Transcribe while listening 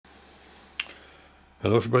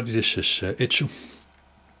Hello everybody, this is Itsu.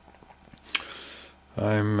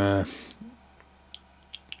 I'm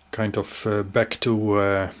kind of back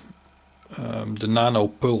to the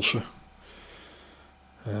Nano-pulser.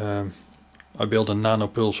 I built a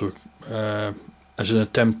Nano-pulser as an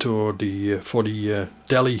attempt for the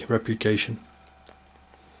Delhi replication.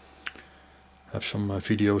 I have some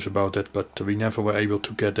videos about that, but we never were able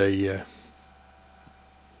to get a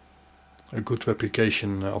good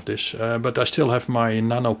replication of this, but I still have my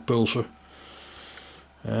Nano-pulser,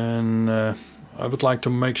 and I would like to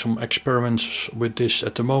make some experiments with this.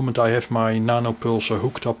 At the moment I have my Nano-pulser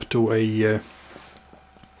hooked up to a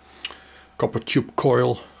copper tube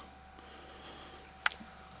coil,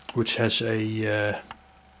 which has a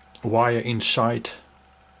wire inside,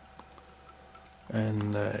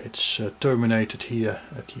 and it's terminated here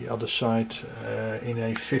at the other side in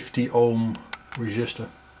a 50 ohm resistor.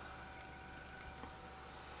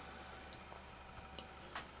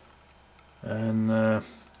 And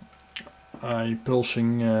I'm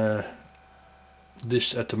pulsing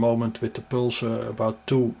this at the moment with the pulser about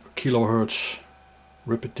 2 kilohertz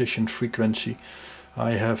repetition frequency.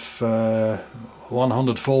 I have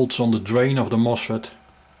 100 volts on the drain of the MOSFET,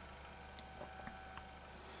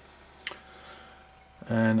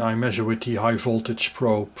 and I measure with the high voltage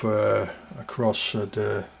probe across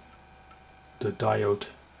the diode,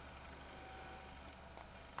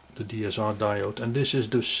 the DSR diode, and this is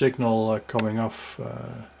the signal coming off.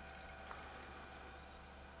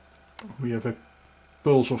 We have a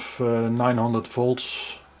pulse of 900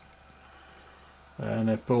 volts and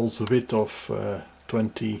a pulse width of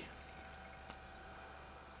 20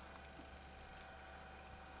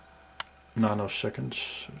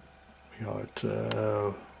 nanoseconds. We are at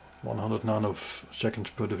 100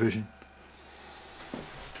 nanoseconds per division.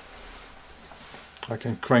 I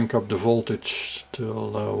can crank up the voltage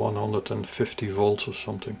till 150 volts or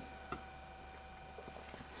something,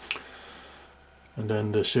 and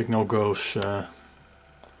then the signal goes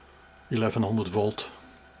 1100 volt,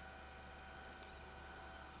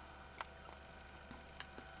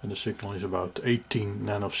 and the signal is about 18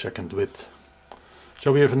 nanosecond width.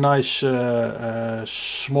 So we have a nice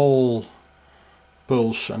small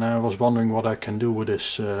pulse, and I was wondering what I can do with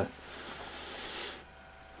this.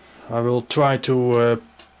 I will try to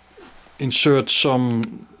insert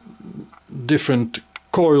some different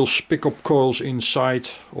coils, pickup coils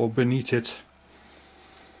inside or beneath it,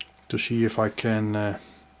 to see if I can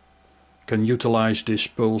utilize this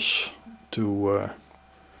pulse to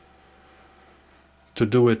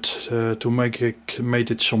do it, to make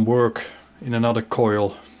it some work in another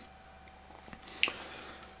coil.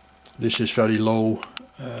 This is very low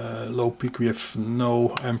peak. We have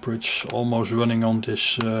no amperage, almost running on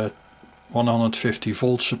this 150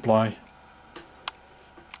 volt supply,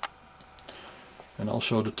 and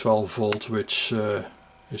also the 12 volt, which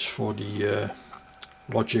is for the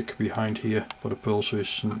logic behind here. For the pulse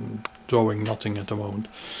is drawing nothing at the moment.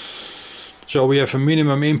 So we have a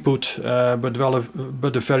minimum input,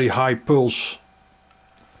 but a very high pulse,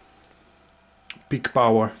 peak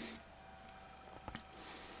power,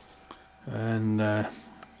 and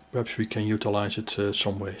perhaps we can utilize it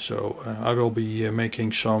some way. So I will be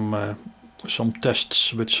making some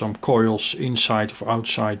tests with some coils inside or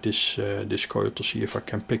outside this coil to see if I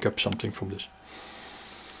can pick up something from this.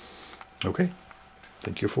 Okay,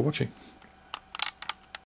 thank you for watching.